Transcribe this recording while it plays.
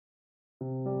More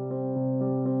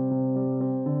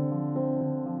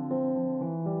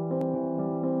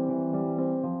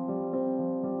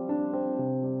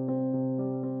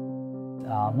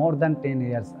than 10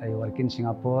 years I work in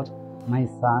Singapore. My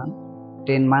son,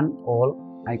 10 months old,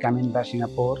 I come in the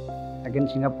Singapore. Again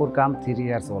Singapore come 3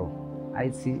 years old.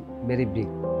 I see very big.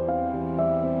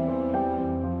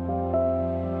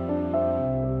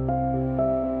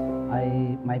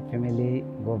 My family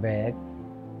go back.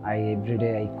 Every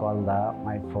day I call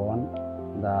my phone.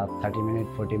 The 30 minutes,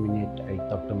 40 minutes I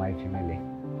talk to my family.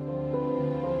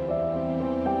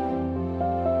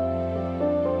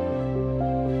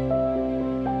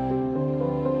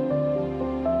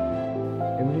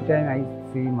 Every time I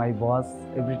see my boss,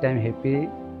 every time happy.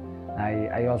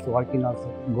 I also working also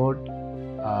good.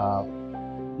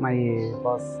 My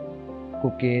boss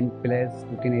cooking place,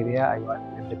 cooking area, I work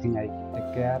everything I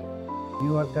take care.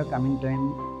 New worker coming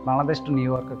time, Bangladesh to New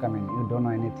Yorker coming, you don't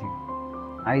know anything.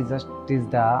 I just teach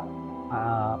the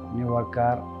new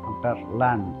worker after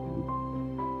learn,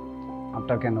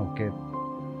 after can okay.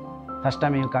 First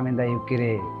time you come in the UK,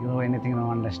 you know anything, no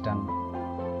understand.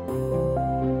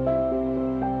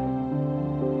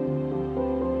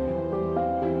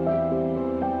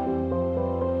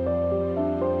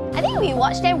 I think we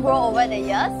watched them grow over the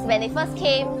years. When they first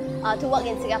came to work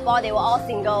in Singapore, they were all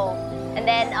single. And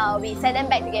then we sent them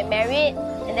back to get married.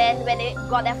 And then when they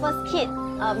got their first kid,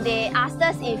 they asked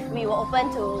us if we were open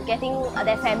to getting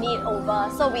their family over.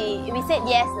 So we said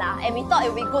yes lah, and we thought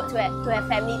it would be good to have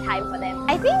family time for them.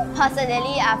 I think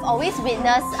personally, I've always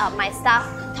witnessed my staff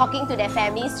talking to their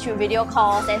families through video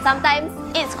calls, and sometimes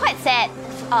it's quite sad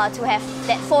to have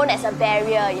that phone as a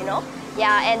barrier, you know.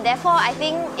 Yeah, and therefore I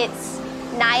think it's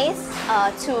nice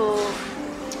to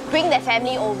bring their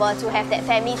family over, to have that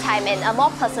family time and a more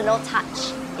personal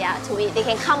touch, yeah, to it. They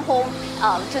can come home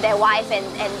to their wife and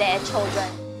their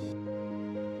children.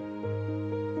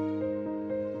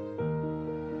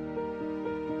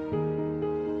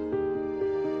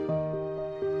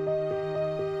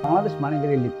 Bangladesh money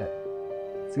very little,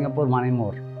 Singapore money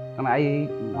more. And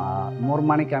more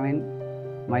money coming,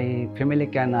 my family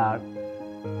can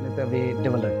little bit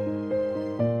developed.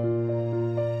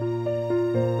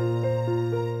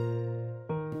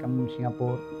 Come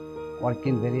Singapore,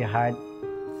 working very hard,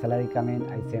 salary coming,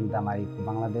 I send my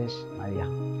Bangladesh, my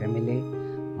family,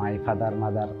 my father,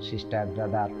 mother, sister,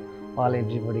 brother, all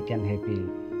everybody can happy.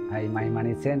 My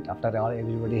money sent, after all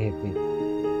everybody happy.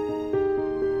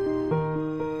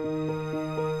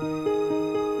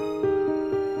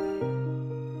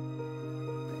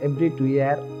 Every 2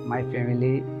 years, my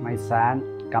family, my son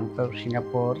come to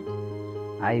Singapore.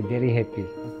 I very happy.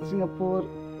 Singapore,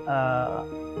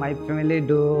 my family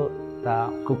do the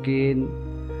cooking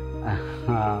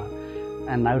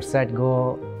and outside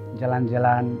go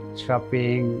jalan-jalan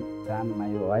shopping. Then my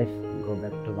wife go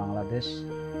back to Bangladesh.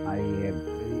 I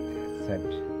very sad.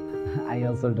 I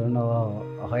also don't know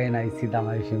when I see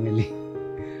my family.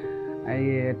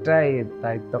 I try.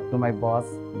 I talk to my boss.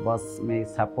 Boss may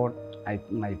support.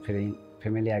 My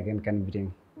family again can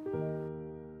bring.